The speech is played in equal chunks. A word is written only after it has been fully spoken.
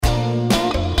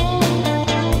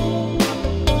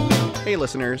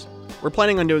listeners. We're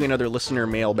planning on doing another listener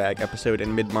mailbag episode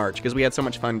in mid-March because we had so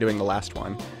much fun doing the last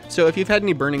one. So if you've had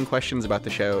any burning questions about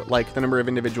the show, like the number of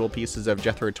individual pieces of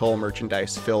Jethro Tull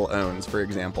merchandise Phil owns, for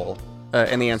example,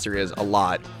 and the answer is a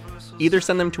lot, either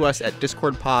send them to us at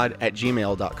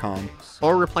discordpod@gmail.com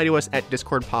or reply to us at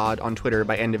discordpod on Twitter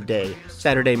by end of day,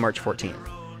 Saturday, March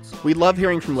 14th. We love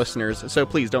hearing from listeners, so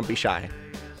please don't be shy.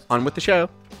 On with the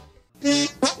show.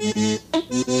 This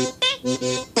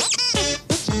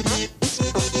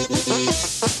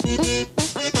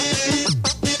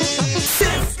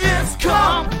is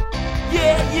comp,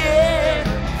 yeah,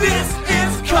 yeah. This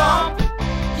is comp,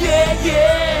 yeah,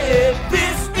 yeah.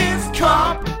 This is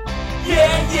comp,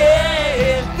 yeah,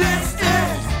 yeah. This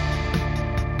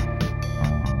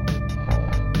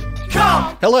is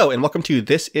comp. Hello, and welcome to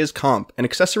This Is Comp, an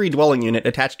accessory dwelling unit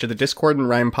attached to the Discord and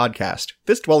Rhyme podcast.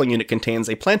 This dwelling unit contains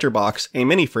a planter box, a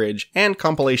mini fridge, and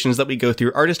compilations that we go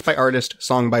through artist by artist,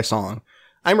 song by song.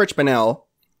 I'm Rich Bonnell.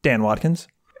 Dan Watkins.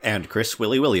 And Chris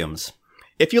Willie Williams.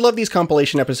 If you love these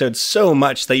compilation episodes so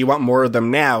much that you want more of them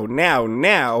now,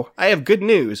 I have good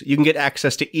news. You can get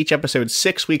access to each episode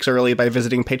 6 weeks early by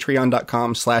visiting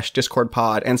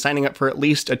patreon.com/discordpod and signing up for at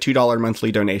least a $2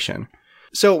 monthly donation.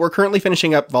 So we're currently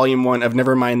finishing up Volume 1 of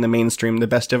Nevermind the Mainstream, the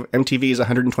best of MTV's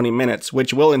 120 Minutes,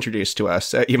 which Will introduce to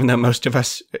us, even though most of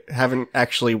us haven't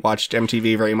actually watched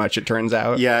MTV very much, it turns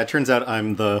out. Yeah, it turns out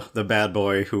I'm the bad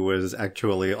boy who was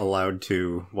actually allowed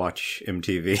to watch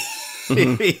MTV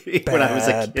when I was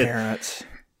a kid. Parents.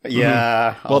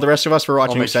 Yeah. Well, the rest of us were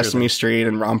watching Sesame sure Street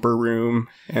and Romper Room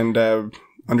and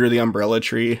Under the Umbrella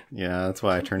Tree. Yeah, that's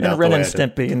why I turned And out Ren the way and I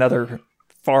did. Stimpy, another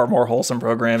far more wholesome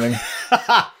programming.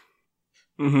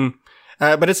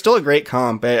 But it's still a great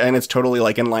comp, and it's totally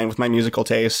like in line with my musical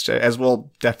taste, as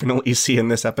we'll definitely see in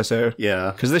this episode.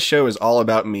 Yeah. Because this show is all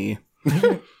about me.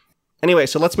 Anyway,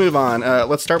 so let's move on.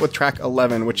 Let's start with track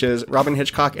 11, which is Robin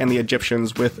Hitchcock and the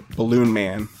Egyptians with Balloon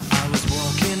Man. I was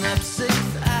walking up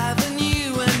 6th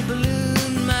Avenue and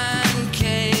Balloon Man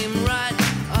came right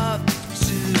up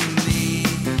to me.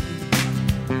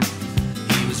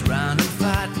 He was round and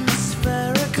fat and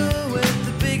spherical with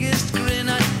the biggest grin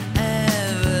I'd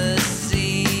ever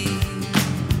seen.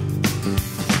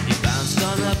 He bounced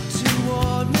on up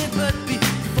toward me, but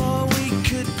before we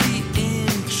could be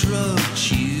introduced,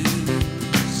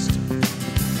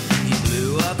 he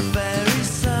blew up very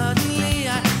suddenly.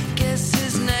 I guess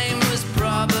his name was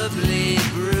probably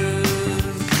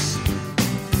Bruce.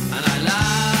 And I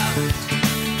laughed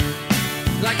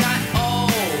like I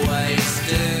always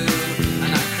do.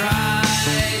 And I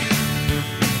cried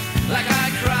like I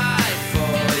cried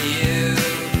for you.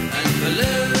 And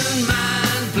Balloon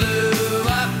Man blew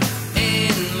up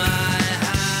in my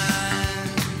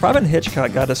hand. Robin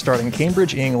Hitchcock got his start in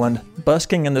Cambridge, England,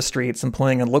 busking in the streets and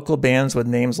playing in local bands with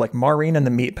names like Maureen and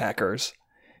the Meatpackers.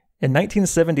 In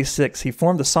 1976, he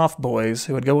formed the Soft Boys,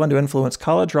 who would go on to influence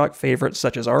college rock favorites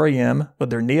such as R.E.M.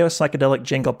 with their neo-psychedelic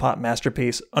jangle pop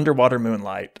masterpiece, Underwater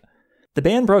Moonlight. The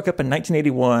band broke up in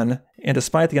 1981, and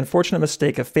despite the unfortunate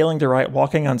mistake of failing to write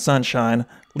Walking on Sunshine,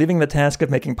 leaving the task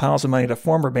of making piles of money to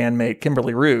former bandmate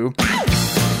Kimberly Rue,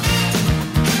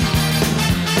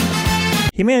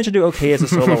 he managed to do okay as a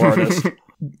solo artist.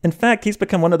 In fact, he's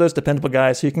become one of those dependable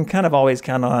guys who you can kind of always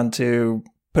count on to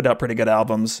put out pretty good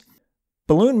albums.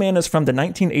 Balloon Man is from the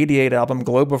 1988 album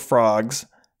Globe of Frogs.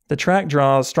 The track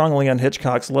draws strongly on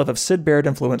Hitchcock's love of Syd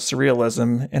Barrett-influenced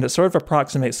surrealism, and it sort of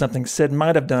approximates something Syd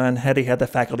might have done had he had the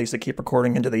faculties to keep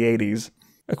recording into the 80s.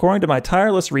 According to my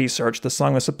tireless research, the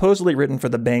song was supposedly written for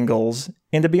the Bangles,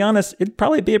 and to be honest, it'd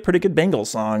probably be a pretty good Bangles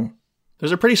song.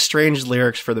 Those are pretty strange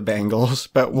lyrics for the Bangles,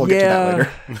 but we'll get to that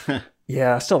later.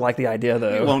 Yeah, I still like the idea,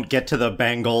 though. We won't get to the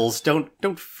Bangles. Don't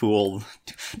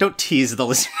tease the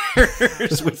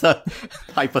listeners with a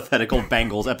hypothetical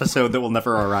Bangles episode that will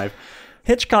never arrive.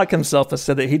 Hitchcock himself has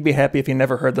said that he'd be happy if he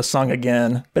never heard the song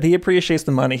again, but he appreciates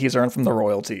the money he's earned from the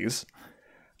royalties.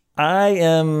 I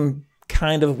am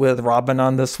kind of with Robin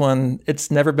on this one. It's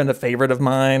never been a favorite of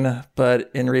mine, but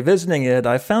in revisiting it,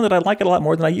 I found that I like it a lot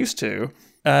more than I used to.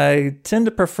 I tend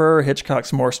to prefer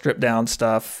Hitchcock's more stripped-down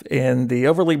stuff, and the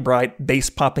overly bright,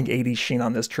 bass-popping 80s sheen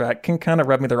on this track can kind of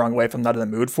rub me the wrong way if I'm not in the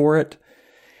mood for it.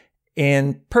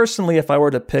 And personally, if I were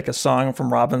to pick a song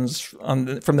from Robin's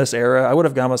from this era, I would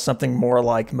have gone with something more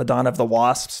like Madonna of the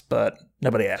Wasps, but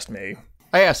nobody asked me.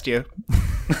 I asked you.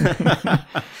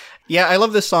 Yeah, I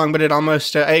love this song, but it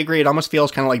almost, I agree, it almost feels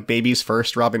kind of like Baby's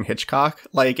first Robin Hitchcock.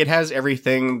 Like, it has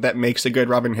everything that makes a good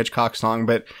Robin Hitchcock song,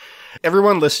 but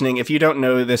Everyone listening, if you don't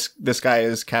know this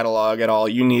guy's catalog at all,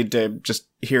 you need to just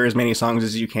hear as many songs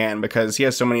as you can, because he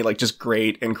has so many like just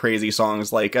great and crazy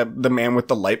songs, like The Man with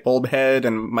the Light Bulb Head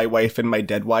and My Wife and My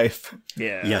Dead Wife.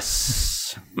 Yeah.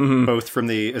 Yes. Both from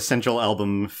the essential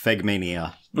album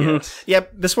Fegmania. Yes.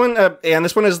 Yep, this one, and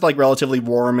this one is like relatively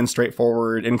warm and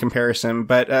straightforward in comparison.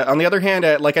 But on the other hand,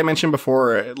 like I mentioned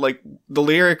before, like the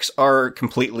lyrics are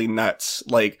completely nuts.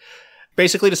 Like,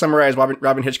 basically, to summarize,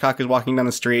 Robin Hitchcock is walking down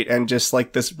the street, and just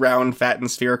like this round, fat,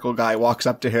 and spherical guy walks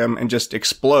up to him and just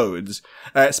explodes,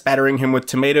 spattering him with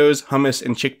tomatoes, hummus,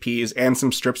 and chickpeas, and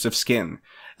some strips of skin.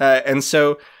 And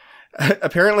so,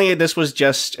 apparently, this was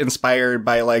just inspired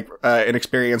by like an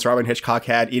experience Robin Hitchcock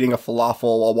had eating a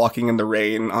falafel while walking in the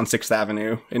rain on 6th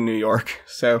Avenue in New York.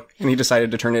 So, and he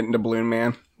decided to turn it into Balloon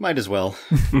Man. Might as well.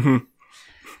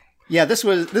 Yeah, this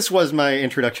was my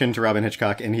introduction to Robin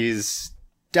Hitchcock, and he's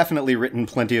definitely written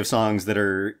plenty of songs that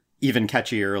are even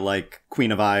catchier, like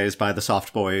Queen of Eyes by the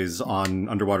Soft Boys on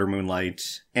Underwater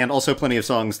Moonlight, and also plenty of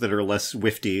songs that are less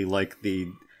whifty, like the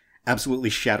absolutely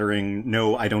shattering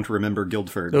No, I Don't Remember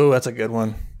Guildford. Oh, that's a good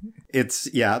one.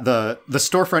 It's, yeah, the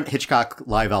Storefront Hitchcock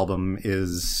live album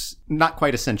is not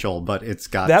quite essential, but it's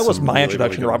got That was some my really,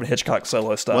 introduction really to Robin Hitchcock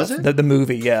solo stuff. Was it? The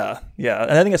movie, yeah. Yeah.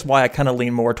 And I think that's why I kind of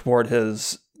lean more toward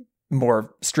his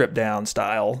more stripped down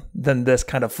style than this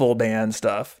kind of full band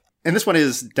stuff. And this one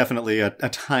is definitely a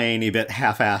tiny bit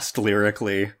half-assed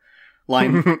lyrically.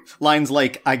 Lines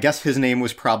like, I guess his name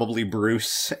was probably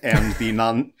Bruce, and the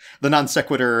non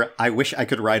sequitur, I wish I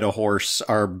could ride a horse,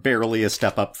 are barely a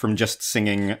step up from just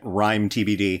singing rhyme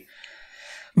TBD.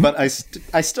 But I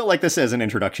still like this as an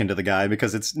introduction to the guy,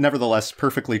 because it's nevertheless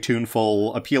perfectly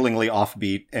tuneful, appealingly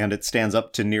offbeat, and it stands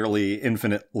up to nearly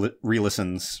infinite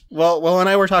re-listens. Well, and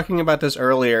I were talking about this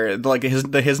earlier. Like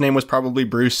his name was probably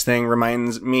Bruce thing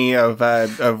reminds me of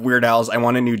Weird Al's "I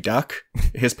Want a New Duck,"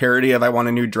 his parody of "I Want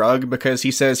a New Drug," because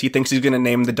he says he thinks he's going to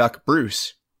name the duck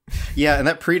Bruce. Yeah, and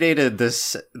that predated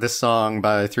this song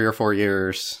by 3 or 4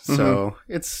 years, so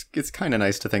it's kind of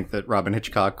nice to think that Robin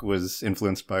Hitchcock was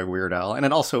influenced by Weird Al, and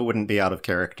it also wouldn't be out of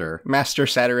character. Master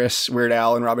satirists Weird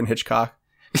Al and Robin Hitchcock.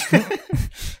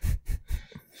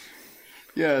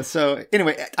 Yeah, so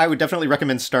anyway, I would definitely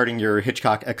recommend starting your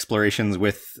Hitchcock explorations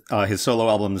with his solo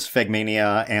albums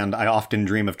Fegmania and I Often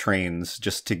Dream of Trains,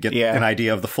 just to get an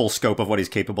idea of the full scope of what he's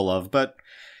capable of, but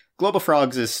Globe of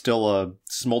Frogs is still a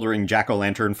smoldering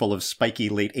jack-o'-lantern full of spiky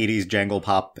late 80s jangle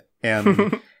pop,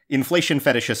 and inflation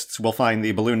fetishists will find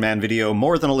the Balloon Man video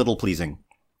more than a little pleasing.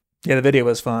 Yeah, the video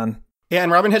was fun. Yeah,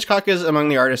 and Robin Hitchcock is among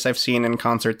the artists I've seen in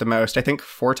concert the most. I think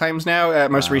 4 times now,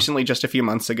 most recently just a few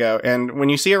months ago. And when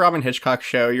you see a Robin Hitchcock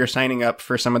show, you're signing up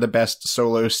for some of the best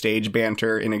solo stage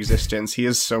banter in existence. He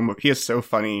is so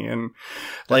funny. And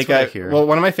like, well,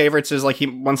 one of my favorites is like he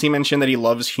mentioned that he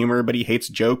loves humor, but he hates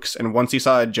jokes. And once he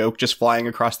saw a joke just flying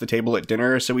across the table at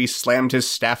dinner, so he slammed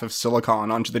his staff of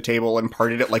silicon onto the table and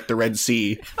parted it like the Red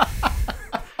Sea.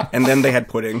 And then they had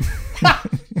pudding.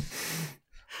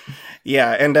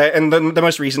 Yeah, and the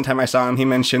most recent time I saw him, he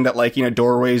mentioned that, like, you know,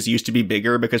 doorways used to be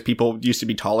bigger because people used to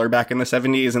be taller back in the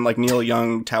 70s, and, like, Neil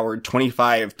Young towered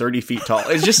 25, 30 feet tall.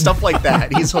 It's just stuff like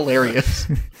that. He's hilarious.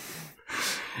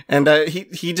 And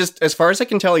he just, as far as I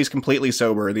can tell, he's completely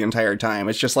sober the entire time.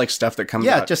 It's just, like, stuff that comes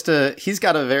out. Yeah, he's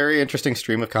got a very interesting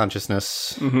stream of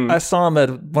consciousness. I saw him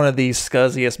at one of the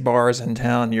scuzziest bars in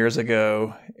town years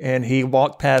ago, and he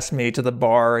walked past me to the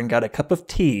bar and got a cup of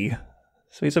tea.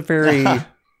 So he's a very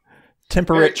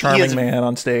temperate, charming man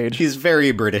on stage. He's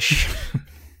very British.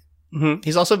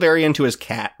 He's also very into his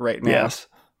cat right now. Yes.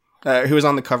 Who is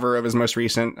on the cover of his most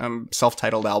recent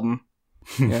self-titled album.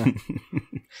 Yeah.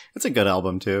 It's a good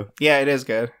album, too. Yeah, it is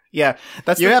good. Yeah.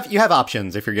 You have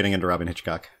options if you're getting into Robin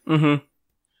Hitchcock.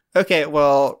 Okay,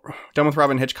 well, done with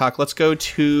Robin Hitchcock. Let's go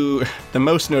to the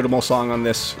most notable song on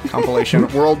this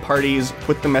compilation, World Parties,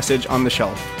 Put the Message on the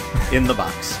Shelf. In the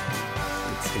box.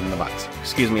 It's in the box.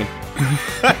 Excuse me.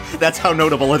 That's how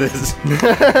notable it is.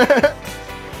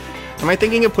 Am I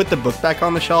thinking of Put the Book Back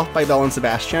on the Shelf by Belle and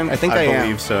Sebastian? I think I am. I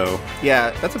believe so.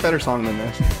 Yeah, that's a better song than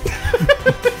this.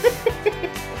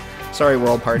 Sorry,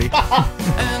 World Party.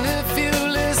 And if you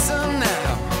listen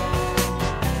now,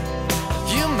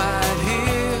 you might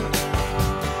hear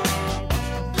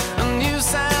a new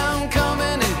sound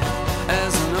coming in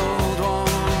as an old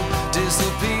one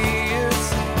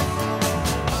disappears.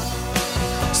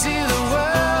 See the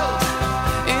world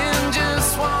in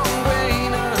just one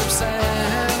grain of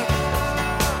sand.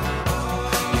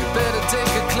 You better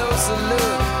take a closer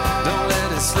look, don't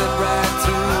let it slip right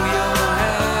through your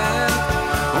hand.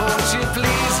 Won't you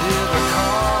please hear the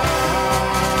call?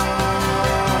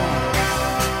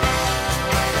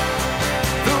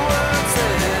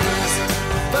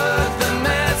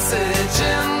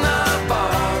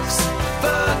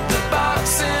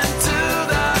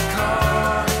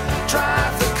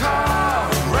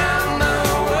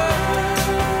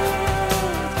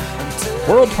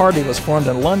 World Party was formed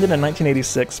in London in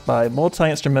 1986 by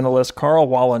multi-instrumentalist Carl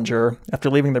Wallinger after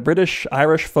leaving the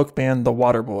British-Irish folk band The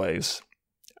Waterboys.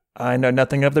 I know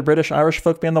nothing of the British-Irish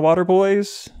folk band The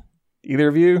Waterboys. Either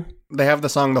of you? They have the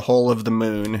song The Whole of the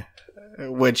Moon,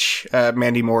 which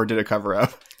Mandy Moore did a cover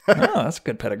of. Oh, that's a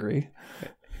good pedigree.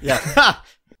 Yeah.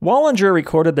 Wallinger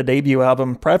recorded the debut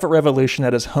album Private Revolution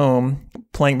at his home,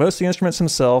 playing most of the instruments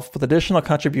himself with additional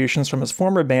contributions from his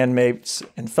former bandmates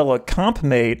and fellow comp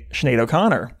mate Sinead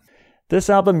O'Connor.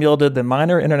 This album yielded the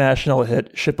minor international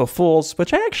hit Ship of Fools,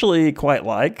 which I actually quite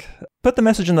like. Put the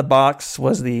Message in the Box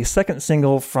was the second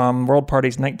single from World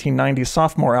Party's 1990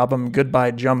 sophomore album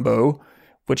Goodbye Jumbo,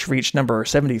 which reached number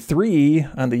 73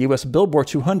 on the US Billboard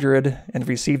 200 and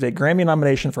received a Grammy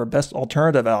nomination for Best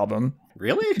Alternative Album.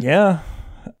 Really? Yeah.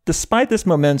 Despite this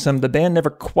momentum, the band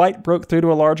never quite broke through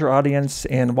to a larger audience,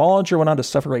 and Wallinger went on to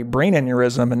suffer a brain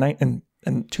aneurysm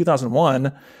in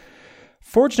 2001.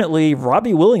 Fortunately,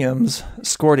 Robbie Williams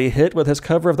scored a hit with his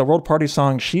cover of the World Party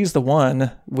song She's the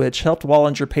One, which helped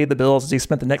Wallinger pay the bills as he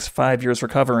spent the next 5 years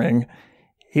recovering.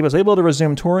 He was able to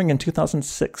resume touring in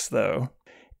 2006, though.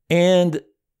 And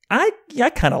I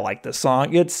kind of like this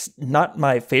song. It's not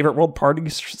my favorite World Party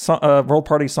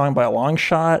song by a long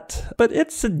shot, but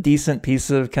it's a decent piece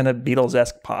of kind of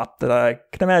Beatles-esque pop that I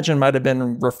can imagine might have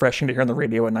been refreshing to hear on the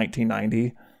radio in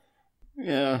 1990.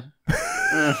 Yeah.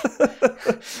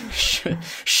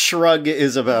 Shrug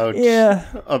is about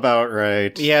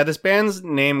right. Yeah, this band's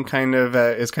name kind of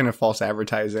is kind of false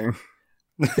advertising.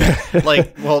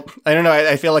 Like, well, I don't know.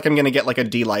 I feel like I'm going to get like a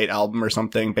D-Light album or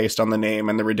something based on the name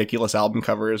and the ridiculous album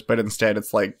covers, but instead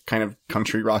it's like kind of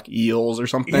country rock eels or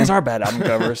something. These are bad album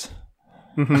covers.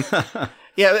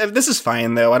 Yeah, this is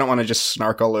fine though. I don't want to just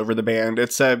snark all over the band.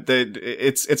 It's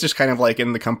just kind of like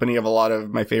in the company of a lot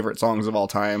of my favorite songs of all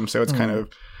time, so it's kind of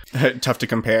tough to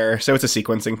compare. So it's a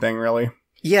sequencing thing, really.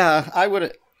 Yeah,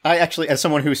 I actually, as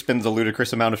someone who spends a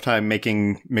ludicrous amount of time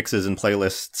making mixes and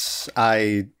playlists,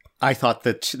 I thought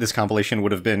that this compilation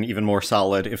would have been even more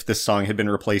solid if this song had been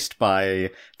replaced by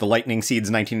the Lightning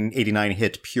Seeds 1989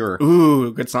 hit Pure.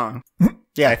 Ooh, good song.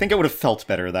 Yeah, I think it would have felt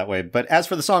better that way. But as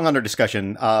for the song under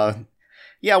discussion,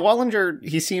 yeah, Wallinger,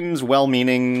 he seems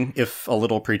well-meaning, if a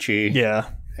little preachy. Yeah.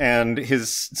 And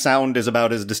his sound is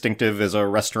about as distinctive as a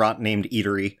restaurant named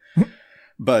Eatery.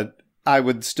 But I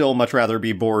would still much rather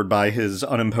be bored by his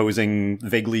unimposing,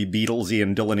 vaguely Beatlesy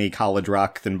and Dylan-y college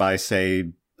rock than by,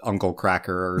 say, Uncle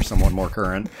Cracker or someone more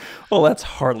current. Well, that's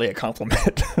hardly a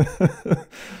compliment.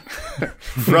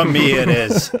 From me, it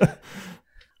is.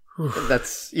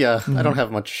 That's, yeah, I don't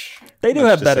have much. They do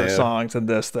have better songs than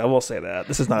this, though. I will say that.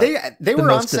 This is not They were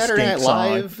on Saturday Night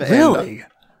Live. Really?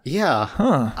 Yeah.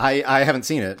 Huh. I haven't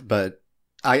seen it, but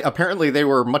apparently they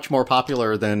were much more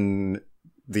popular than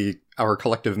our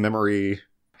collective memory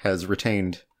has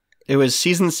retained. It was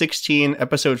season 16,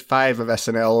 episode 5 of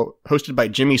SNL, hosted by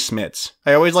Jimmy Smits.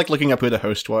 I always like looking up who the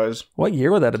host was. What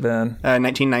year would that have been?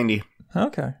 1990.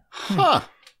 Okay. Huh.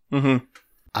 Mm-hmm.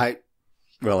 I've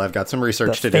got some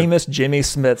research to The famous Jimmy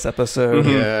Smits episode.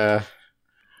 Mm-hmm. Yeah.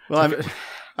 Well,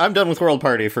 I'm done with World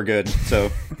Party for good, so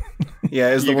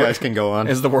yeah, you guys can go on.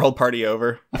 Is the World Party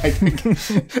over? I think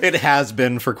it has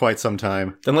been for quite some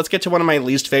time. Then let's get to one of my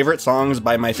least favorite songs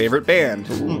by my favorite band.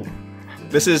 Ooh.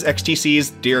 This is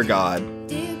XTC's Dear God.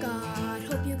 Dear God,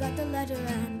 hope you got the letter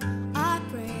and I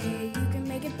pray you can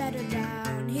make it better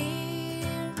down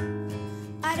here.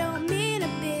 I don't mean a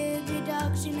big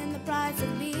reduction in the price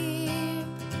of beer,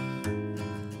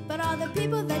 but all the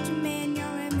people that you made in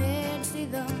your image, see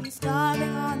them starving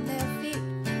on their feet,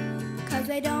 'cause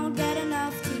they don't get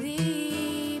enough to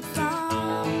eat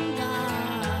from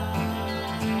God.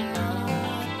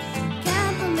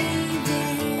 Can't believe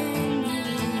in you.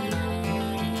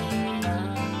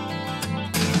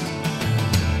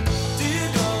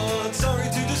 Dear God, sorry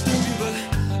to disturb you, but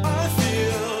I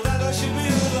feel that I should be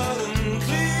loud and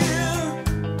clear.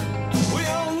 We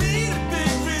all need a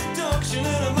big reduction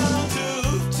in amount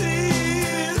of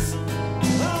tears.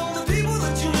 All the people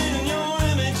that you made in your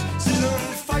image sit on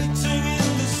fighting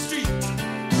in the street,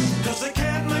 'cause they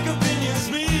can't make opinions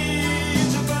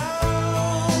meet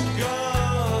about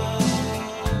God.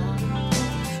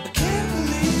 I can't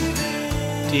believe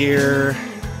it. Dear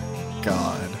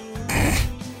God.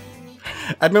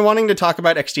 I've been wanting to talk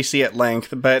about XTC at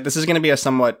length, but this is going to be a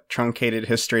somewhat truncated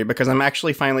history because I'm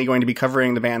actually finally going to be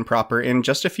covering the band proper in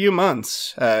just a few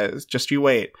months. Just you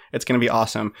wait. It's going to be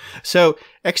awesome. So,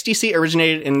 XTC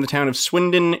originated in the town of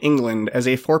Swindon, England, as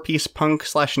a 4-piece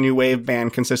punk/new wave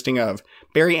band consisting of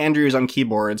Barry Andrews on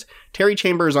keyboards, Terry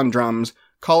Chambers on drums,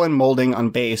 Colin Moulding on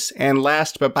bass, and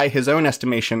last, but by his own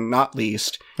estimation not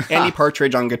least, Andy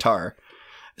Partridge on guitar.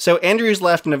 So Andrews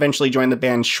left and eventually joined the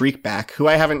band Shriekback, who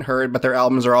I haven't heard, but their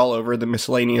albums are all over the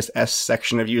miscellaneous S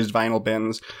section of used vinyl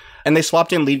bins. And they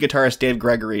swapped in lead guitarist Dave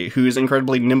Gregory, whose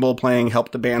incredibly nimble playing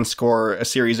helped the band score a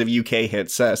series of UK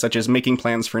hits, such as Making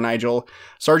Plans for Nigel,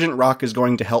 Sergeant Rock is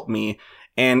Going to Help Me,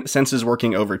 and Senses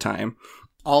Working Overtime.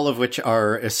 All of which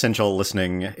are essential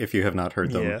listening if you have not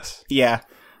heard them. Yes. Yeah.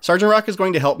 Sergeant Rock is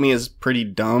Going to Help Me is pretty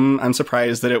dumb. I'm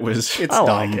surprised that it was... It's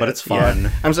dumb, but it's fun.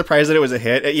 Yeah. I'm surprised that it was a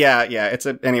hit. Yeah,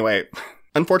 anyway.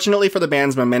 Unfortunately for the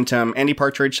band's momentum, Andy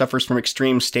Partridge suffers from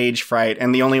extreme stage fright,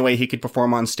 and the only way he could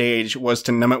perform on stage was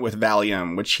to numb it with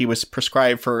Valium, which he was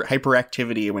prescribed for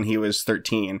hyperactivity when he was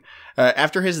 13.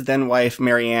 After his then-wife,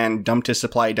 Marianne, dumped his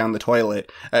supply down the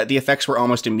toilet, the effects were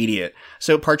almost immediate.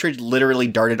 So Partridge literally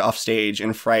darted off stage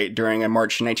in fright during a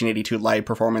March 1982 live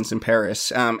performance in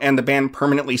Paris, and the band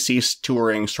permanently ceased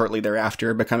touring shortly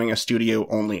thereafter, becoming a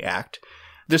studio-only act.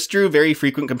 This drew very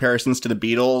frequent comparisons to the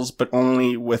Beatles, but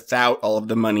only without all of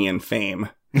the money and fame.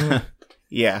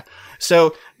 Yeah.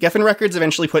 So, Geffen Records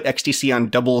eventually put XTC on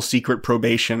double secret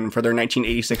probation for their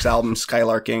 1986 album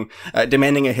Skylarking,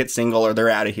 demanding a hit single or they're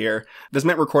out of here. This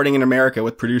meant recording in America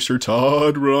with producer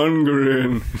Todd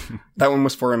Rundgren. That one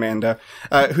was for Amanda,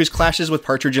 whose clashes with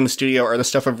Partridge in the studio are the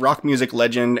stuff of rock music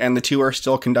legend, and the two are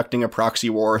still conducting a proxy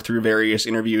war through various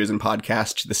interviews and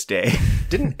podcasts to this day.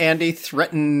 Didn't Andy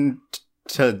threaten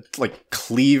to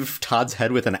cleave Todd's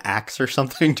head with an axe or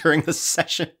something during the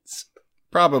sessions?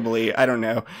 Probably. I don't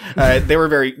know. They were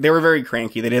very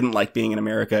cranky. They didn't like being in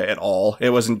America at all. It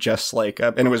wasn't just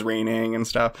and it was raining and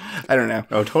stuff. I don't know.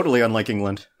 Oh, totally unlike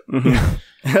England.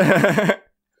 Mm-hmm.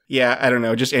 Yeah, I don't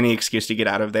know. Just any excuse to get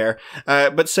out of there.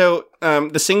 But so,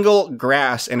 the single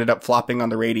Grass ended up flopping on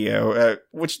the radio,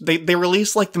 which they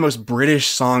released the most British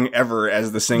song ever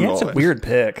as the single. Yeah, it's a weird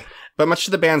pick. But much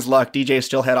to the band's luck, DJ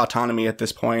still had autonomy at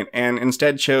this point, and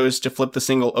instead chose to flip the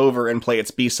single over and play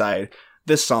its B-side,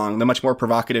 this song, the much more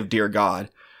provocative Dear God.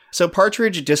 So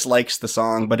Partridge dislikes the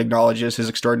song, but acknowledges his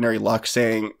extraordinary luck,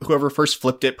 saying, whoever first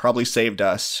flipped it probably saved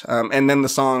us. And then the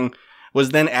song was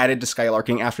then added to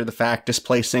Skylarking after the fact,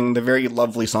 displacing the very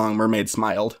lovely song Mermaid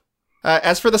Smiled.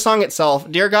 As for the song itself,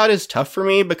 Dear God is tough for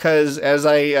me because, as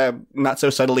I not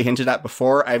so subtly hinted at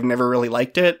before, I've never really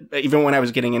liked it, even when I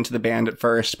was getting into the band at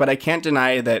first, but I can't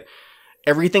deny that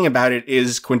everything about it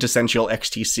is quintessential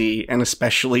XTC, and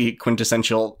especially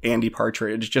quintessential Andy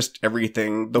Partridge, just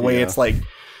everything. The way it's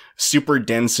super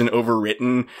dense and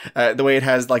overwritten, the way it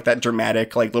has that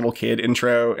dramatic little kid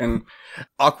intro, and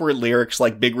awkward lyrics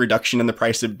like big reduction in the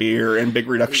price of beer and big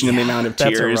reduction in the amount of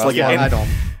tears. I don't...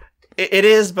 It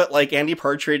is, but Andy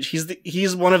Partridge,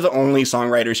 he's one of the only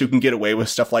songwriters who can get away with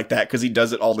stuff like that because he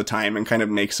does it all the time and kind of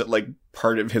makes it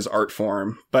part of his art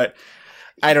form. But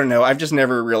I don't know. I've just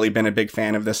never really been a big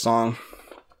fan of this song.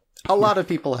 A lot of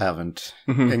people haven't.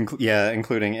 Mm-hmm.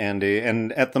 Including Andy.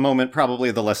 And at the moment, probably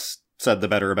the less said the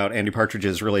better about Andy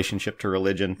Partridge's relationship to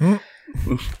religion.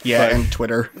 And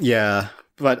Twitter. Yeah.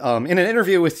 But in an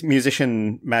interview with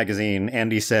Musician magazine,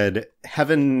 Andy said,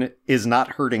 "Heaven is not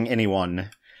hurting anyone."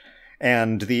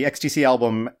 And the XTC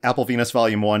album, Apple Venus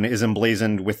Volume 1, is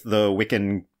emblazoned with the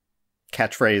Wiccan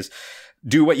catchphrase,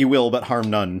 "Do what you will, but harm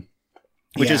none,"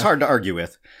 which is hard to argue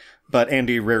with. But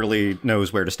Andy rarely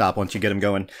knows where to stop once you get him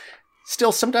going.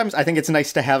 Still, sometimes I think it's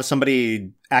nice to have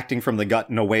somebody acting from the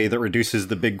gut in a way that reduces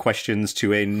the big questions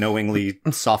to a knowingly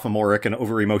sophomoric and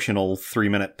over-emotional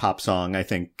 3-minute pop song. I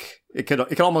think it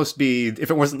could almost be,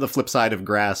 if it wasn't the flip side of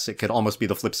Grass, it could almost be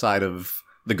the flip side of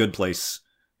The Good Place,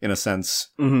 in a sense.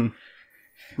 Mm-hmm.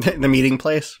 The Meeting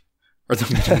Place? Or The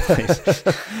Meeting Place.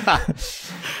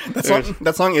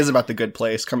 That song is about the good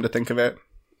place, come to think of it.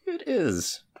 It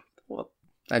is. Well,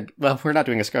 we're not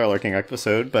doing a Skylarking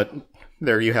episode, but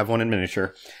there you have one in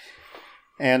miniature.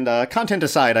 And content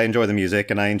aside, I enjoy the music,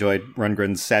 and I enjoyed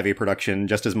Rundgren's savvy production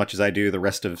just as much as I do the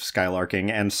rest of Skylarking,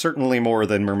 and certainly more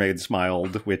than Mermaid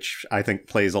Smiled, which I think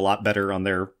plays a lot better on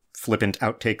their flippant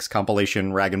outtakes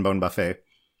compilation Rag and Bone Buffet.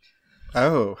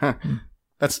 Oh, huh.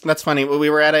 That's funny. We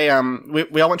were at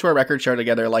we all went to a record show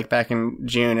together back in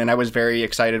June, and I was very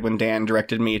excited when Dan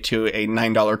directed me to a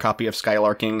 $9 copy of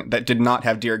Skylarking that did not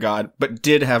have Dear God, but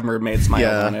did have Mermaid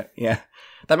Smile on it. Yeah.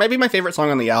 That might be my favorite song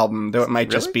on the album, though it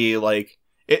might just be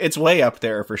it's way up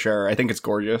there for sure. I think it's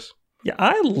gorgeous. Yeah,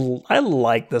 I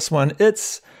like this one.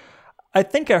 I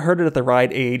think I heard it at the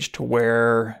right age to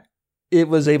where it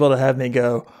was able to have me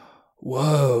go,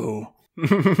 whoa,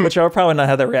 which I would probably not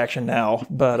have that reaction now,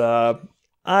 but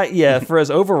for as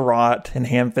overwrought and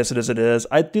ham-fisted as it is,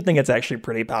 I do think it's actually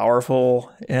pretty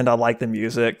powerful, and I like the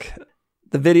music.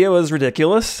 The video is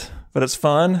ridiculous, but it's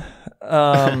fun.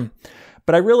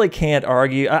 But I really can't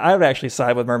argue. I would actually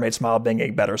side with Mermaid Smile being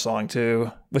a better song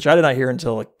too, which I did not hear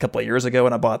until a couple of years ago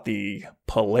when I bought the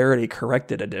polarity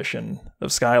corrected edition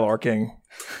of Skylarking.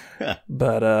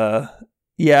 But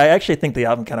yeah, I actually think the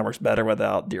album kind of works better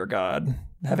without Dear God,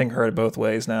 having heard it both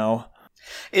ways now.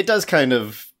 It does kind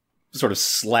of sort of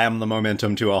slam the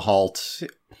momentum to a halt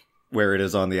where it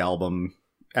is on the album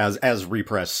as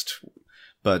repressed,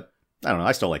 but I don't know,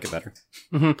 I still like it better.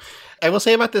 Mm-hmm. I will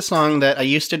say about this song that I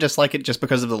used to dislike it just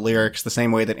because of the lyrics, the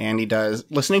same way that Andy does.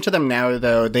 Listening to them now,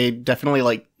 though, they definitely,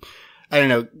 like, I don't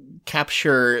know,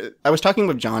 capture... I was talking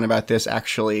with John about this,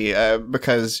 actually,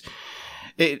 because...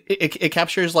 It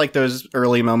captures like those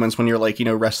early moments when you're like, you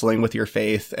know, wrestling with your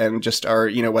faith and just are,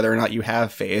 you know, whether or not you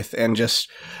have faith and just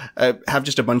have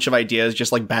just a bunch of ideas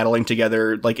just like battling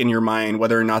together like in your mind,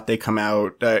 whether or not they come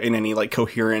out in any like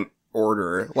coherent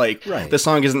order. Like the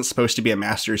song isn't supposed to be a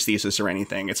master's thesis or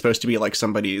anything. It's supposed to be like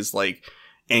somebody's like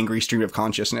angry stream of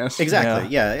consciousness. Exactly.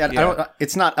 Yeah. I don't,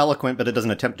 it's not eloquent, but it doesn't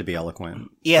attempt to be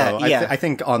eloquent. Yeah. So I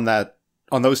think on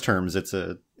those terms, it's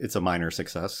a minor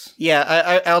success.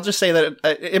 Yeah, I'll just say that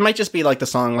it might just be like the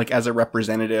song like as a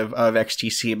representative of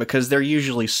XTC because they're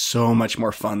usually so much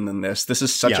more fun than this. This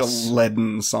is such a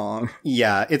leaden song.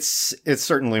 Yeah, it's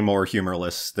certainly more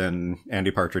humorless than Andy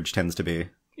Partridge tends to be.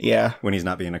 Yeah. When he's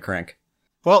not being a crank.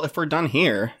 Well, if we're done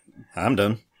here... I'm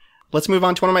done. Let's move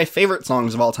on to one of my favorite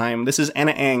songs of all time. This is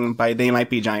Anna Ang by They Might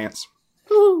Be Giants.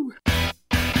 Woo!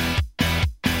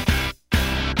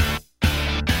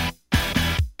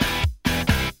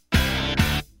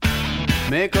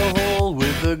 Make a hole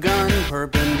with a gun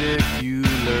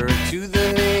perpendicular to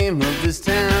the name of this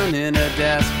town in a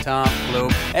desktop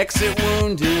globe. Exit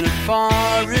wound in a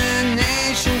foreign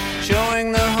nation,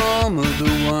 showing the home of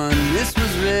the one this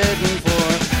was written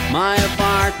for. My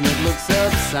apartment looks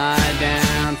upside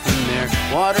down from there.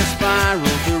 Water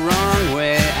spirals the wrong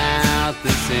way out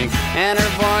the sink, and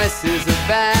her voice is a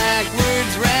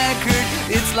backwards record.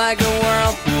 It's like a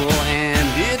whirlpool and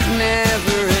it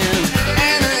never ends.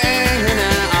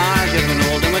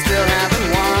 Still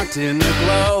haven't walked in the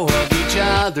glow of each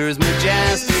other's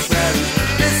majestic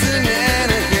presence. Listen in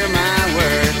and hear my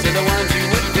words to the ones you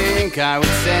would think I would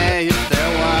say if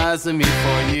there was a me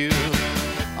for you.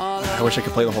 I wish I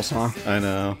could play the whole song. I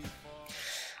know.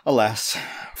 Alas.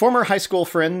 Former high school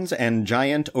friends and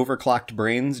giant overclocked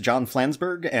brains John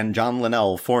Flansburgh and John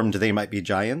Linnell formed They Might Be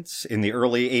Giants in the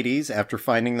early 80s after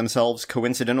finding themselves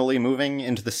coincidentally moving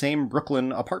into the same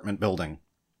Brooklyn apartment building.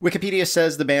 Wikipedia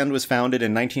says the band was founded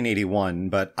in 1981,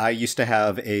 but I used to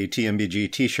have a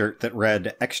TMBG t-shirt that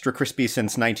read extra crispy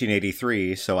since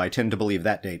 1983, so I tend to believe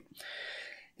that date.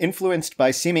 Influenced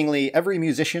by seemingly every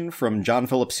musician from John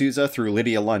Philip Sousa through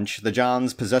Lydia Lunch, the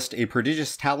Johns possessed a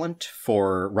prodigious talent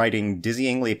for writing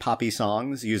dizzyingly poppy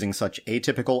songs using such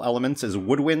atypical elements as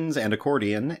woodwinds and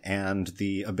accordion, and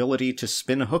the ability to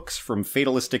spin hooks from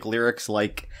fatalistic lyrics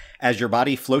like, "As your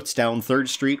body floats down 3rd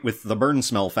Street with the burn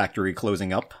smell factory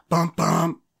closing up." Bum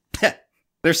bum.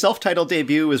 Their self-titled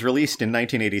debut was released in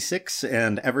 1986,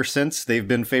 and ever since they've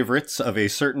been favorites of a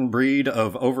certain breed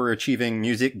of overachieving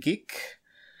music geek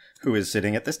who is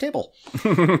sitting at this table.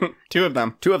 Two of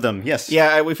them. Two of them, yes.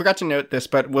 Yeah, we forgot to note this,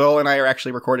 but Will and I are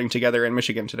actually recording together in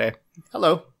Michigan today.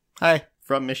 Hello. Hi.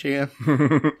 From Michigan.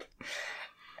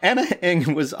 Anna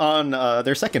Ng was on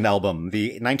their second album,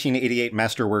 the 1988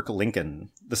 masterwork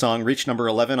Lincoln. The song reached number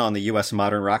 11 on the US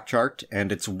Modern Rock chart,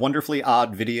 and its wonderfully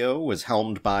odd video was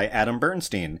helmed by Adam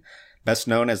Bernstein, best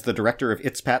known as the director of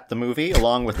It's Pat the Movie,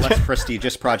 along with less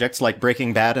prestigious projects like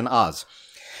Breaking Bad and Oz.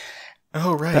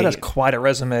 Oh, right. That is quite a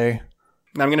resume.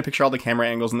 Now I'm going to picture all the camera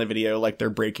angles in the video like they're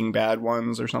Breaking Bad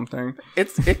ones or something.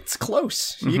 It's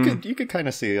close. Mm-hmm. You could kind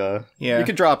of see you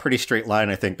could draw a pretty straight line,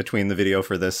 I think, between the video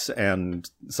for this and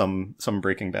some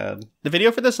Breaking Bad. The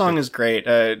video for this song is great.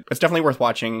 It's definitely worth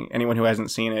watching. Anyone who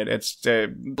hasn't seen it, it's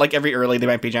like every early They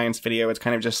Might Be Giants video. It's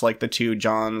kind of just like the two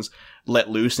Johns let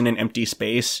loose in an empty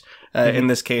space. In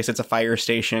this case, it's a fire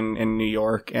station in New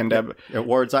York and at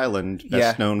Ward's Island,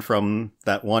 best known from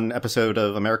that one episode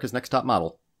of America's Next Top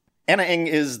Model. Anna Ng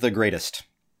is the greatest.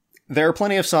 There are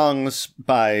plenty of songs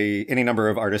by any number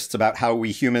of artists about how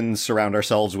we humans surround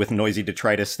ourselves with noisy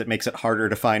detritus that makes it harder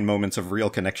to find moments of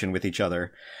real connection with each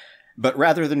other. But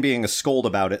rather than being a scold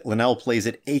about it, Linnell plays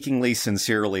it achingly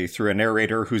sincerely through a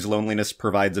narrator whose loneliness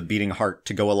provides a beating heart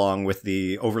to go along with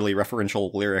the overly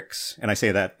referential lyrics, and I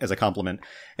say that as a compliment,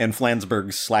 and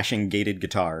Flansburgh's slashing gated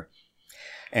guitar.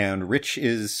 And Rich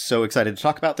is so excited to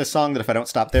talk about this song that if I don't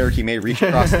stop there, he may reach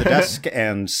across the desk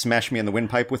and smash me in the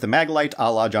windpipe with a mag light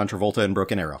a la John Travolta in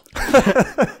Broken Arrow.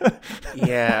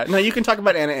 Yeah. No, you can talk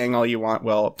about Anna Ng all you want,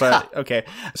 Will, but okay.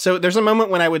 So there's a moment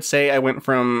when I would say I went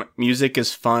from music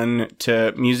is fun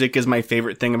to music is my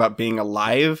favorite thing about being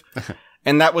alive.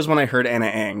 And that was when I heard Anna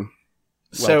Ng.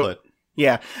 Well put.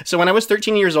 Yeah. So when I was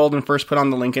 13 years old and first put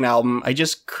on the Lincoln album, I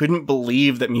just couldn't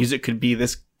believe that music could be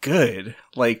this good.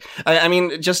 Like, I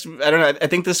mean, just, I don't know. I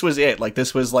think this was it. Like,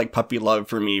 this was like puppy love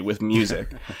for me with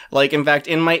music. Like, in fact,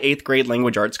 in my 8th grade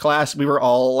language arts class, we were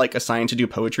all like assigned to do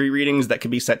poetry readings that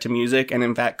could be set to music and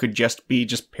in fact could just be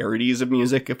just parodies of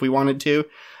music if we wanted to.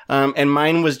 And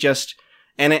mine was just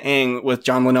Anna Ng with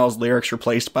John Linnell's lyrics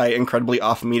replaced by incredibly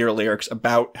off-meter lyrics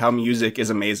about how music is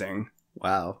amazing.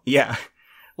 Wow. Yeah.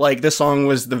 Like, this song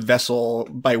was the vessel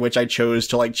by which I chose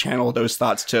to, like, channel those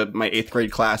thoughts to my 8th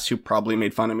grade class, who probably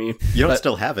made fun of me. You don't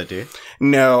still have it, do you?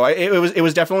 No, it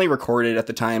was definitely recorded at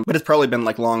the time, but it's probably been,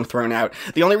 like, long thrown out.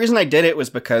 The only reason I did it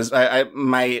was because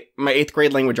my 8th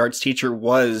grade language arts teacher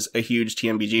was a huge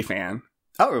TMBG fan.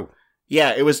 Oh.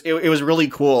 Yeah, it was really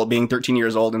cool being 13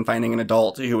 years old and finding an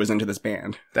adult who was into this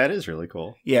band. That is really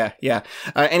cool. Yeah.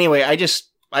 Anyway,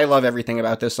 I love everything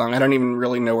about this song. I don't even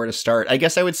really know where to start. I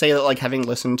guess I would say that, like, having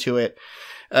listened to it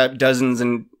dozens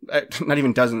and not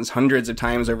even dozens, hundreds of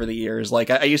times over the years, like,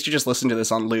 I used to just listen to this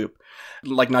on loop,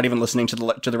 like, not even listening to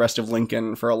the rest of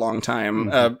Lincoln for a long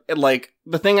time. Like,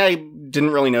 the thing I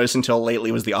didn't really notice until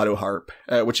lately was the auto harp,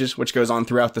 which goes on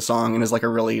throughout the song and is like a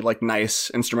really like nice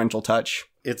instrumental touch.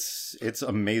 It's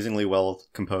amazingly well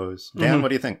composed. Dan, what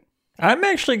do you think? I'm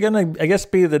actually going to, I guess,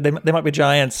 be the They Might Be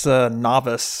Giants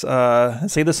novice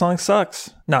and say the song sucks.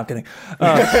 No, I'm kidding.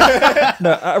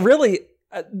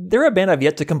 They're a band I've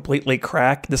yet to completely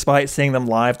crack, despite seeing them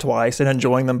live twice and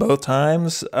enjoying them both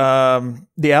times.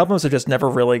 The albums have just never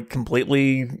really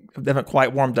they haven't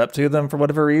quite warmed up to them for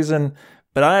whatever reason.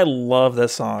 But I love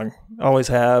this song. Always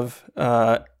have.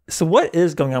 So what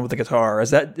is going on with the guitar?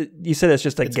 Is that, you said it's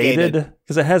just it's gated?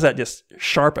 Because it has that just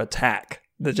sharp attack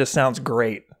that just sounds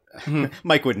great.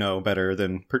 Mike would know better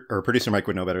than, or producer Mike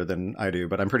would know better than I do,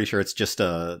 but I'm pretty sure it's just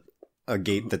a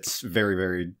gate that's very,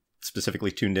 very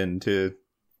specifically tuned in to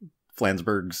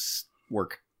Flansburgh's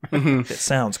work. It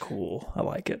sounds cool. I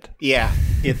like it. Yeah,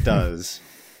 it does.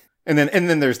 And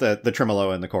then there's the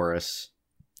tremolo in the chorus.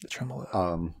 The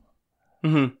tremolo.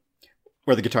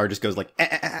 Where the guitar just goes like,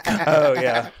 oh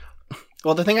yeah.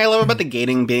 Well, the thing I love about the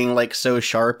gating being like so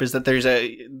sharp is that there's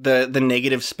the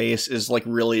negative space is like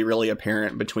really, really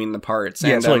apparent between the parts. Yeah,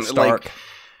 and, it's like stark. Like,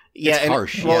 yeah, it's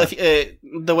harsh. Well, if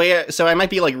the way so I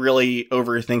might be like really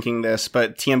overthinking this,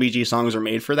 but TMBG songs are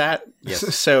made for that. Yes.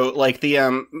 So like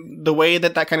the way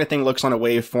that kind of thing looks on a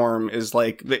waveform is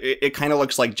like it kind of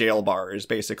looks like jail bars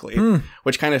basically,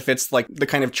 which kind of fits like the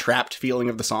kind of trapped feeling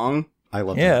of the song. I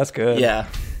love that. Yeah, that's good. Yeah.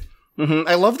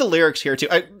 I love the lyrics here too.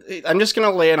 I'm just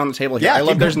gonna lay it on the table here.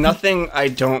 Yeah, there's nothing I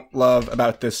don't love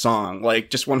about this song.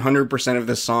 Like, just 100% of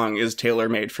this song is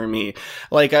tailor-made for me.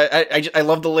 Like, I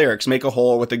love the lyrics. Make a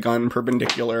hole with a gun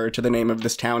perpendicular to the name of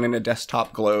this town in a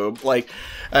desktop globe. Like,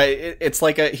 it's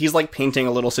like he's like painting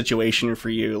a little situation for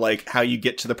you, like how you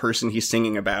get to the person he's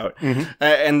singing about.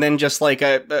 And then just like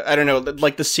I don't know,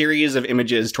 like the series of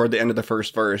images toward the end of the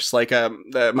first verse. Like,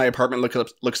 my apartment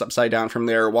looks upside down from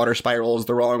there. Water spirals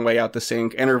the wrong way out the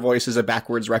sink, and her voice is a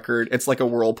backwards record. It's like a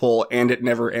whirlpool, and it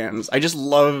never ends. I just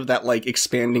love that like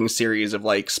expanding series of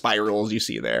like spirals you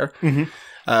see there.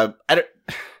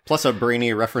 Plus a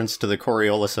brainy reference to the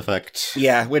Coriolis effect.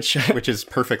 Yeah, which is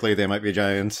perfectly They Might Be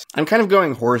Giants. I'm kind of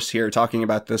going hoarse here talking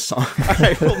about this song. All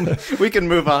right, well, we can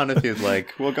move on if you'd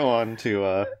like. We'll go on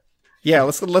to Yeah,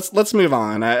 let's move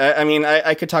on. I mean,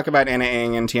 I could talk about Anna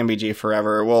Ng and TMBG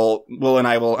forever. Will and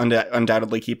I will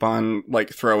undoubtedly keep on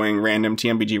like throwing random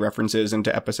TMBG references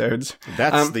into episodes.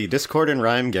 That's the Discord and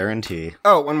Rhyme guarantee.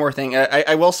 Oh, one more thing.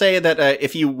 I will say that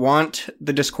if you want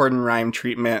the Discord and Rhyme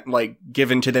treatment, like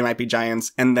given to They Might Be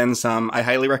Giants and then some, I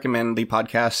highly recommend the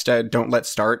podcast Don't Let's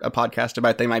Start, a podcast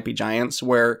about They Might Be Giants,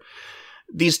 where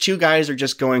these two guys are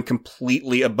just going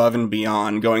completely above and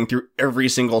beyond, going through every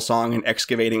single song and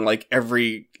excavating like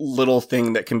every little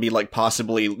thing that can be like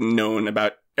possibly known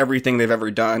about everything they've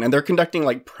ever done. And they're conducting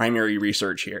like primary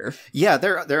research here. Yeah,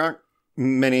 there aren't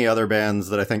many other bands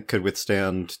that I think could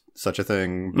withstand such a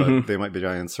thing, but They Might Be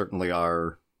Giants certainly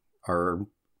are.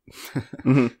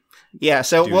 Yeah,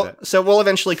 so we'll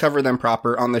eventually cover them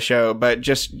proper on the show, but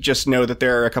just know that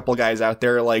there are a couple guys out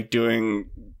there like doing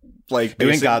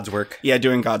God's work. Yeah,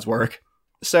 doing God's work.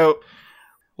 So,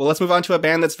 well, let's move on to a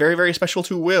band that's very, very special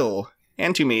to Will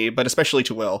and to me, but especially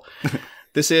to Will.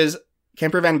 This is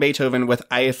Camper Van Beethoven with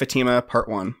Eye of Fatima Part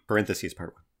 1. Parentheses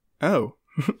Part 1. Oh,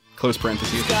 close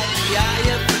parentheses. Got the eye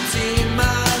of Fatima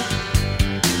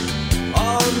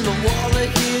on the wall of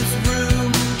his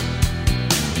room.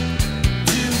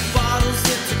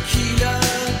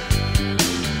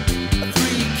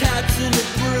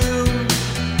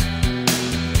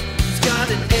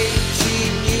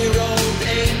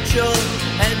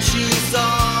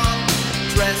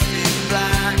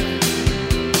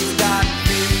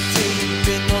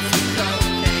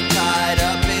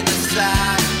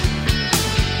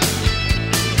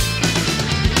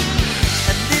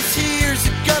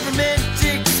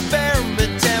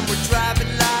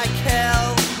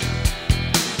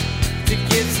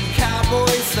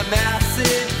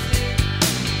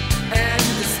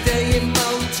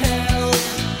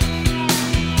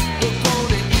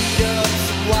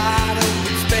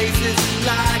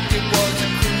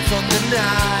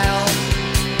 denial.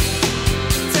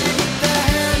 Take the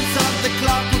hands off the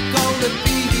clock, we're gonna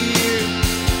be here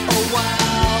a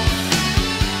while.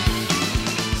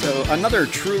 So another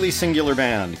truly singular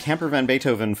band, Camper Van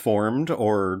Beethoven, formed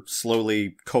or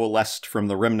slowly coalesced from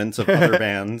the remnants of other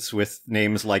bands with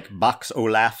names like Box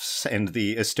Olafs and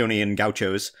the Estonian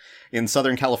Gauchos in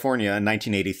Southern California in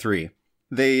 1983.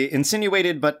 They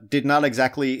insinuated but did not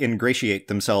exactly ingratiate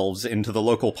themselves into the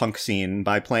local punk scene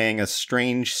by playing a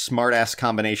strange, smart-ass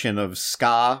combination of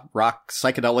ska, rock,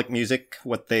 psychedelic music,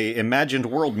 what they imagined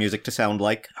world music to sound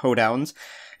like, hoedowns,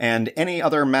 and any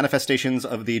other manifestations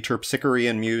of the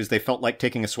Terpsichorean muse they felt like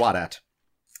taking a swat at.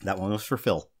 That one was for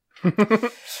Phil.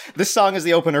 This song is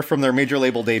the opener from their major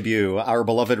label debut, Our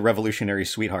Beloved Revolutionary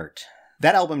Sweetheart.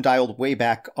 That album dialed way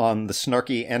back on the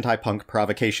snarky anti-punk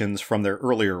provocations from their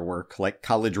earlier work, like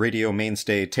college radio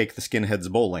mainstay Take the Skinheads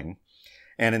Bowling,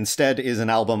 and instead is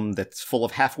an album that's full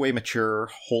of halfway mature,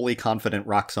 wholly confident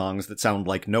rock songs that sound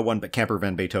like no one but Camper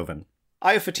Van Beethoven.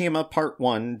 Eye of Fatima Part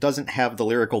 1 doesn't have the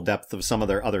lyrical depth of some of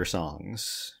their other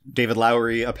songs. David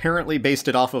Lowery apparently based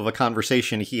it off of a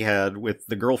conversation he had with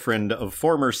the girlfriend of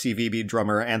former CVB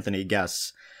drummer Anthony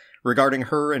Guess, regarding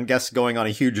her and Guess going on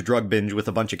a huge drug binge with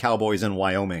a bunch of cowboys in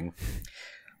Wyoming.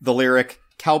 The lyric,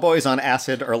 "Cowboys on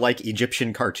acid are like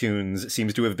Egyptian cartoons,"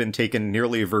 seems to have been taken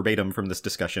nearly verbatim from this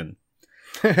discussion.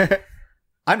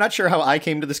 I'm not sure how I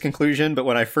came to this conclusion, but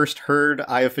when I first heard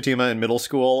Eye of Fatima in middle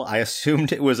school, I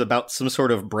assumed it was about some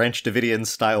sort of Branch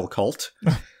Davidian-style cult.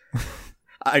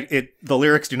 The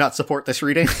lyrics do not support this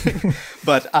reading,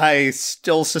 but I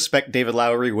still suspect David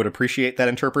Lowery would appreciate that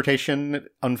interpretation,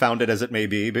 unfounded as it may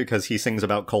be, because he sings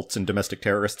about cults and domestic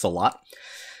terrorists a lot.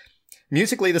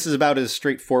 Musically, this is about as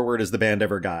straightforward as the band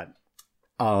ever got.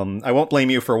 I won't blame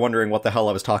you for wondering what the hell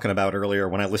I was talking about earlier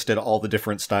when I listed all the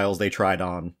different styles they tried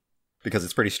on, because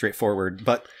it's pretty straightforward.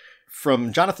 But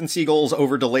from Jonathan Siegel's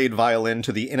over-delayed violin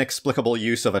to the inexplicable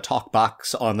use of a talk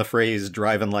box on the phrase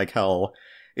 "drivin' like hell,"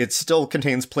 it still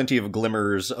contains plenty of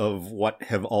glimmers of what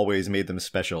have always made them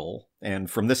special. And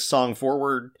from this song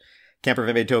forward, Camper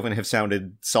Van Beethoven have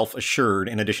sounded self-assured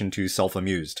in addition to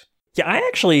self-amused. Yeah, I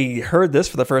actually heard this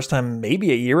for the first time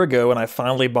maybe a year ago when I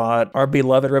finally bought Our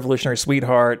Beloved Revolutionary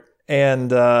Sweetheart. And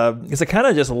because I kind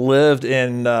of just lived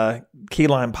in key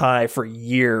lime pie for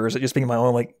years, it just being my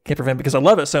own like Camper Van, because I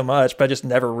love it so much, but I just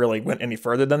never really went any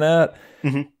further than that.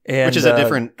 Mm-hmm. And, which is a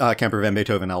different Camper Van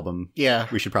Beethoven album. Yeah.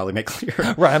 We should probably make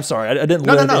clear. Right, I'm sorry. I didn't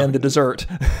live in the dessert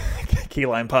key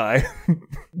lime pie.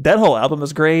 That whole album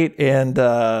is great. And,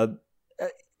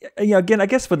 again, I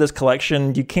guess with this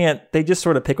collection, they just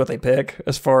sort of pick what they pick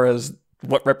as far as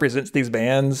what represents these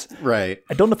bands. Right.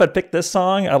 I don't know if I'd pick this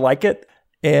song. I like it.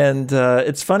 And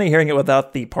it's funny hearing it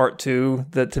without the part 2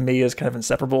 that to me is kind of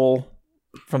inseparable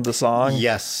from the song.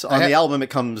 Yes. On the album, it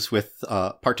comes with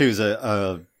part 2 is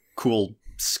a cool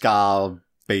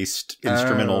ska-based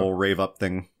instrumental rave-up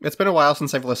thing. It's been a while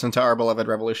since I've listened to Our Beloved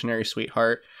Revolutionary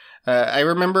Sweetheart. I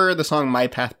remember the song My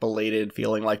Path Belated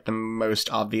feeling like the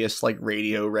most obvious, like,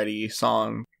 radio-ready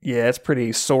song. Yeah, it's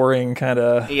pretty soaring, kind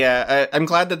of. Yeah, I'm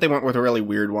glad that they went with a really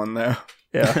weird one, though.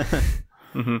 Yeah.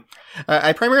 Mm-hmm.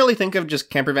 I primarily think of just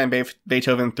Camper Van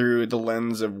Beethoven through the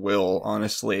lens of Will,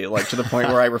 honestly, like to the point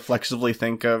where I reflexively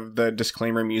think of the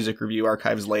Disclaimer Music Review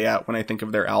Archives layout when I think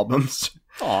of their albums.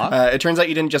 Aw. It turns out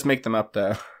you didn't just make them up,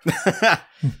 though.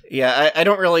 Yeah, I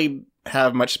don't really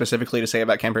have much specifically to say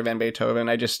about Camper Van Beethoven.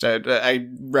 I just I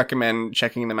recommend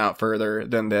checking them out further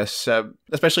than this,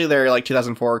 especially their like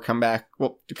 2004 comeback.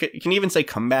 Well, can you even say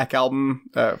comeback album?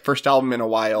 First album in a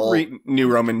while, New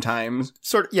Roman Times.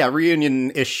 Sort of, yeah,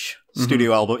 reunion-ish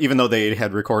studio album, even though they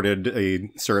had recorded a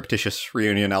surreptitious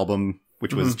reunion album,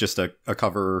 which was just a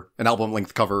cover, an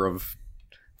album-length cover of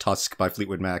Tusk by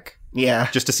Fleetwood Mac.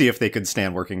 Yeah. Just to see if they could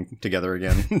stand working together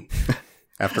again.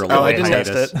 After a long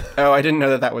hiatus. I didn't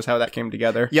know that was how that came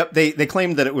together. Yep, they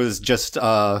claimed that it was just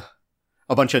a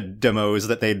bunch of demos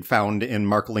that they'd found in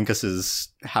Mark Linkas's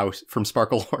house from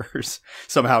Sparkle Horrors.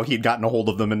 Somehow he'd gotten a hold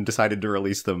of them and decided to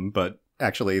release them, but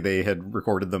actually they had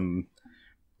recorded them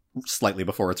slightly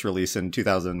before its release in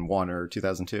 2001 or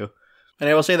 2002. And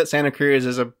I will say that Santa Cruz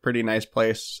is a pretty nice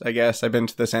place, I guess. I've been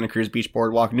to the Santa Cruz Beach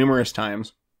Boardwalk numerous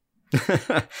times.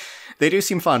 They do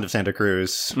seem fond of Santa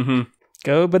Cruz. Mm-hmm.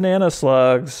 Go banana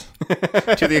slugs.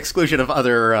 To the exclusion of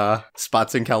other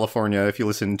spots in California. If you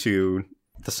listen to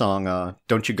the song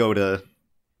Don't You Go to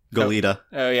Goleta.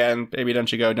 Oh yeah, and Baby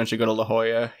Don't You Go to La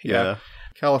Jolla. Yeah.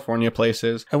 California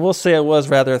places. I will say I was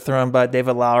rather thrown by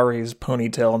David Lowery's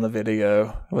ponytail in the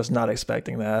video. I was not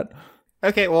expecting that.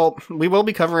 Okay, well, we will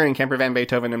be covering Camper Van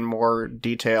Beethoven in more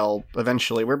detail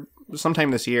eventually. We're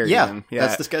sometime this year. Yeah, even.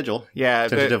 that's the schedule. Yeah,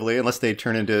 tentatively, unless they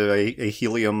turn into a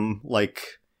helium like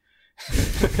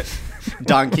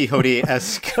Don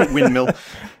Quixote-esque windmill.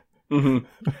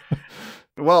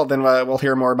 Well, then we'll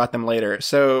hear more about them later.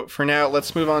 So for now,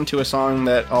 let's move on to a song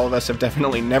that all of us have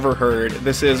definitely never heard.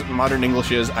 This is Modern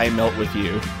English's "I Melt With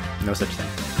You." No such thing.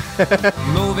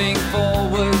 Moving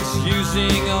forwards,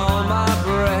 using all my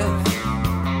breath.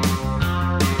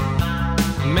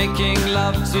 Making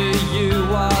love to you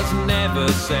was never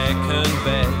second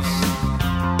best.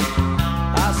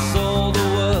 I saw the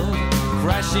world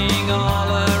crashing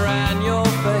all around your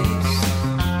face.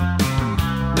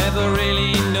 Never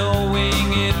really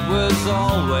knowing it was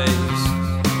always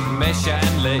mesh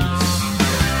and lace.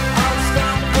 I'll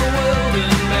stop the world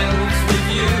and melt with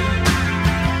you.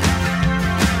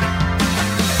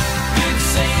 You've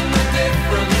seen the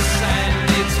difference and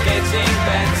it's getting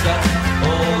better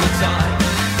all the time.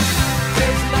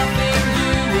 There's nothing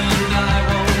you and I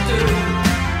won't do.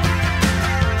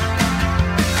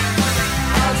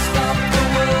 I'll stop the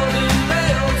world and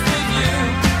melt with you.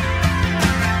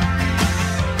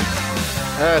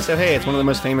 So hey, it's one of the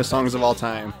most famous songs of all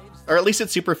time. Or at least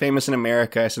it's super famous in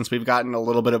America, since we've gotten a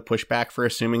little bit of pushback for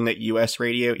assuming that US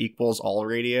radio equals all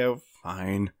radio.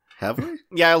 Fine. Have we?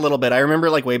 Yeah, a little bit. I remember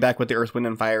like way back with the Earth, Wind,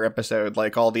 and Fire episode,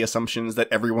 like all the assumptions that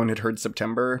everyone had heard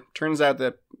September. Turns out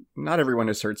that not everyone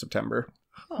has heard September.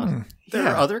 There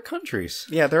are other countries.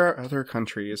 Yeah, there are other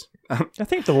countries. I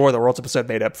think the War of the Worlds episode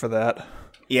made up for that.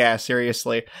 Yeah,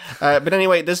 seriously. But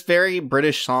anyway, this very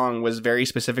British song was very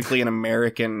specifically an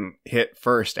American hit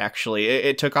first, actually.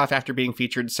 It took off after being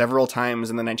featured several times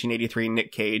in the 1983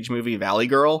 Nick Cage movie Valley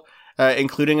Girl,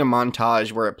 including a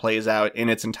montage where it plays out in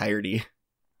its entirety.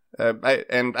 I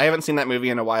haven't seen that movie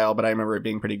in a while, but I remember it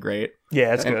being pretty great.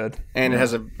 Yeah, it's good. And it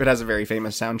has a very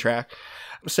famous soundtrack.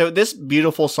 So this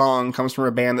beautiful song comes from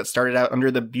a band that started out under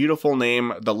the beautiful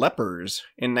name The Lepers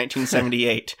in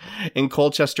 1978 in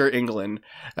Colchester, England,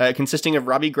 consisting of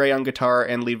Robbie Gray on guitar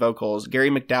and lead vocals, Gary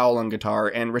McDowell on guitar,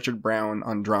 and Richard Brown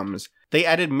on drums. They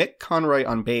added Mick Conroy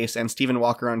on bass and Stephen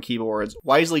Walker on keyboards,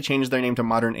 wisely changed their name to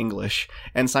Modern English,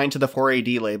 and signed to the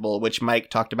 4AD label, which Mike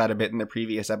talked about a bit in the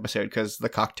previous episode because the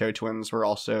Cocteau Twins were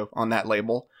also on that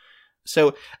label.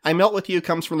 So, I Melt With You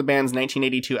comes from the band's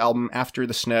 1982 album After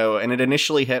the Snow, and it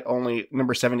initially hit only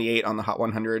number 78 on the Hot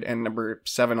 100 and number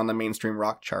 7 on the mainstream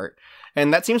rock chart.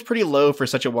 And that seems pretty low for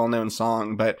such a well-known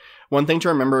song, but one thing to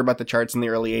remember about the charts in the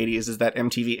early 80s is that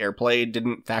MTV Airplay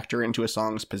didn't factor into a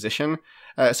song's position.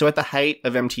 So at the height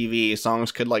of MTV,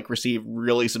 songs could receive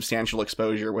really substantial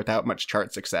exposure without much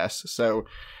chart success. So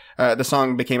the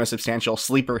song became a substantial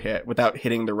sleeper hit without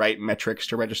hitting the right metrics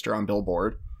to register on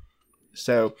Billboard.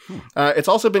 So it's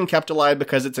also been kept alive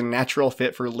because it's a natural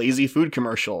fit for lazy food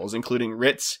commercials, including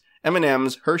Ritz,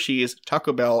 M&M's, Hershey's,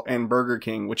 Taco Bell, and Burger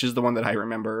King, which is the one that I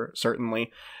remember, certainly.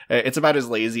 It's about as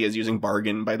lazy as using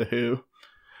Bargain by The Who.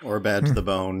 Or Bad to the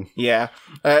Bone. Yeah.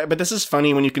 But this is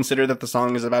funny when you consider that the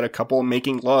song is about a couple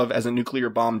making love as a nuclear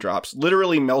bomb drops,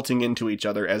 literally melting into each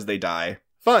other as they die.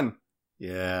 Fun!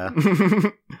 Yeah.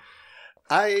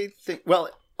 I think, well,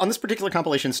 on this particular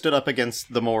compilation stood up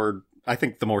against the more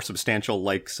substantial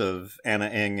likes of Anna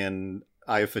Ing and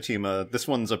Aya Fatima. This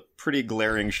one's a pretty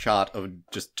glaring shot of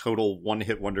just total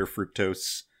one-hit wonder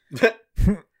fructose.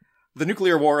 The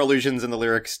nuclear war allusions in the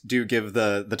lyrics do give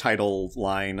the title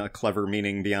line a clever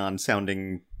meaning beyond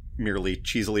sounding merely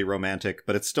cheesily romantic,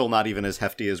 but it's still not even as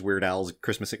hefty as Weird Al's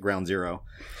Christmas at Ground Zero.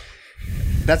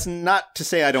 That's not to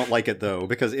say I don't like it, though,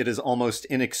 because it is almost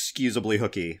inexcusably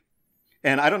hooky.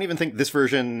 And I don't even think this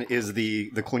version is the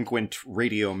Clinquint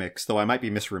radio mix, though I might be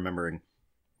misremembering.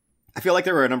 I feel like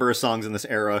there were a number of songs in this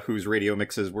era whose radio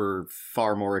mixes were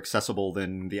far more accessible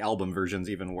than the album versions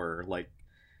even were, like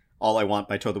All I Want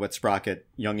by Toad the Wet Sprocket,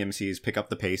 Young MCs Pick Up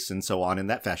the Pace, and so on in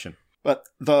that fashion. But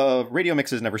the radio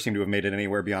mixes never seem to have made it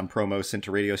anywhere beyond promos sent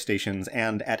to radio stations,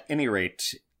 and at any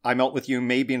rate, I Melt With You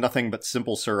may be nothing but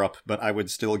simple syrup, but I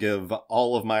would still give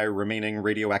all of my remaining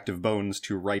radioactive bones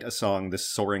to write a song this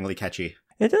soaringly catchy.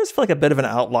 It does feel like a bit of an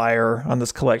outlier on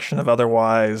this collection of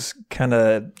otherwise kind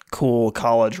of cool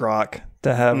college rock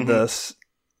to have this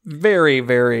very,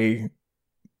 very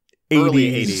 80s.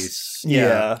 Early 80s.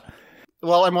 Yeah.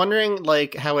 Well, I'm wondering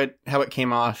how it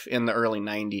came off in the early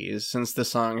 90s, since this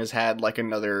song has had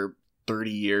another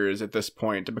 30 years at this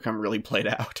point to become really played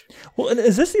out. Well,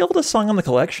 is this the oldest song on the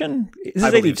collection? This I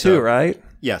is believe 82, so. right?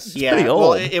 Yes. It's pretty old.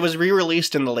 Well, it was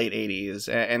re-released in the late 80s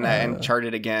and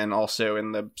charted again also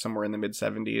in somewhere in the mid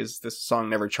 70s. This song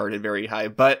never charted very high,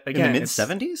 but again, in the mid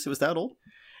 70s? It was that old?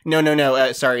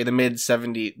 No. Sorry, the mid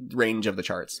 70 range of the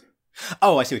charts.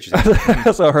 Oh, I see what you're saying.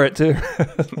 That's all right too.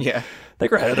 Yeah. They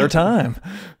were ahead of their time.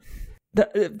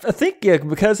 I think, yeah,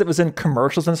 because it was in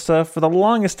commercials and stuff, for the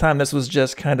longest time, this was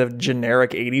just kind of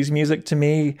generic 80s music to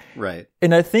me. Right.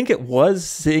 And I think it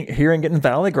was hearing it in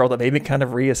Valley Girl that made me kind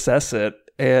of reassess it.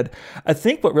 And I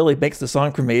think what really makes the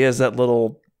song for me is that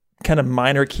little kind of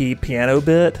minor key piano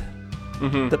bit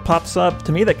that pops up.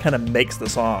 To me, that kind of makes the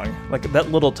song. Like, that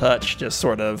little touch just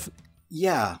sort of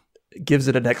gives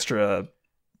it an extra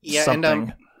something.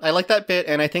 And I like that bit,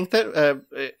 and I think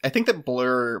that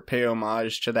Blur pay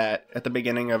homage to that at the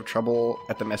beginning of Trouble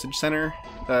at the Message Center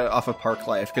off of Park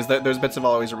Life, because those bits have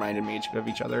always reminded me of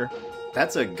each other.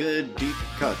 That's a good deep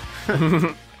cut.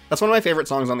 That's one of my favorite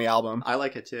songs on the album. I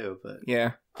like it too, but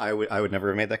Yeah. I would never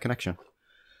have made that connection.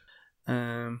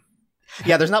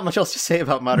 Yeah, there's not much else to say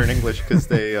about modern English because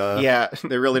they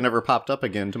they really never popped up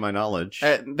again, to my knowledge.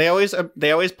 They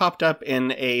always popped up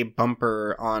in a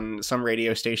bumper on some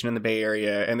radio station in the Bay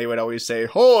Area, and they would always say,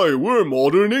 "Hi, we're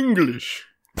Modern English."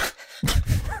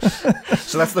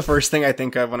 So that's the first thing I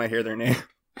think of when I hear their name.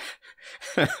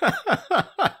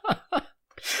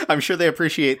 I'm sure they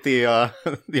appreciate the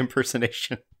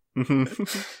impersonation.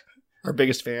 Our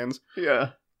biggest fans.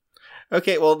 Yeah.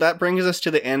 Okay, well, that brings us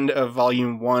to the end of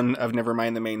Volume 1 of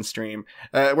Nevermind the Mainstream.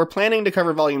 We're planning to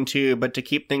cover Volume 2, but to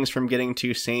keep things from getting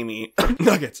too samey,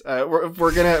 nuggets,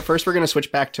 we're gonna switch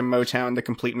back to Motown, the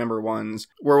complete number ones,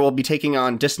 where we'll be taking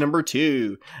on disc number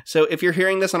 2. So if you're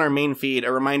hearing this on our main feed,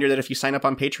 a reminder that if you sign up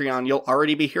on Patreon, you'll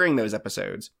already be hearing those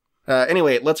episodes.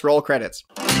 Anyway, let's roll credits.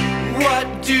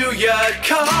 What do you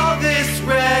call this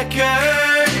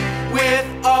record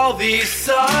with all these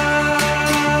songs?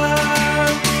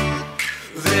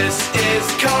 This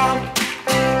is comp,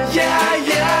 yeah,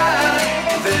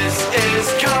 yeah. This is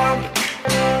comp,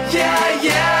 yeah,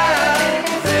 yeah.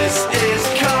 This is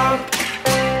comp,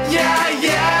 yeah,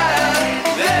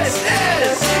 yeah. This is.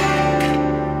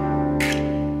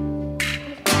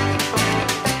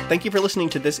 Thank you for listening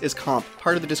to This Is Comp,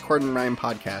 part of the Discord and Rhyme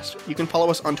podcast. You can follow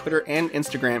us on Twitter and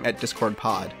Instagram at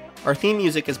DiscordPod. Our theme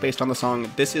music is based on the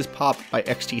song This Is Pop by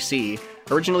XTC,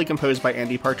 originally composed by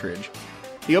Andy Partridge.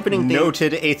 The opening theme...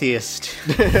 Noted atheist.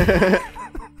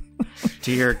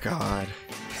 Dear God.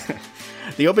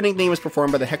 The opening theme is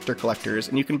performed by the Hector Collectors,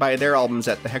 and you can buy their albums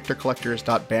at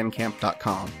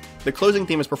thehectorcollectors.bandcamp.com. The closing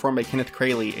theme is performed by Kenneth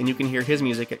Crayley, and you can hear his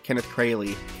music at Kenneth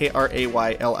Crayley,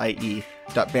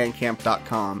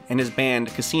 KRAYLIE.bandcamp.com, and his band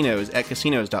Casinos at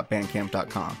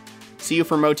casinos.bandcamp.com. See you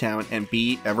for Motown, and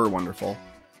be ever wonderful.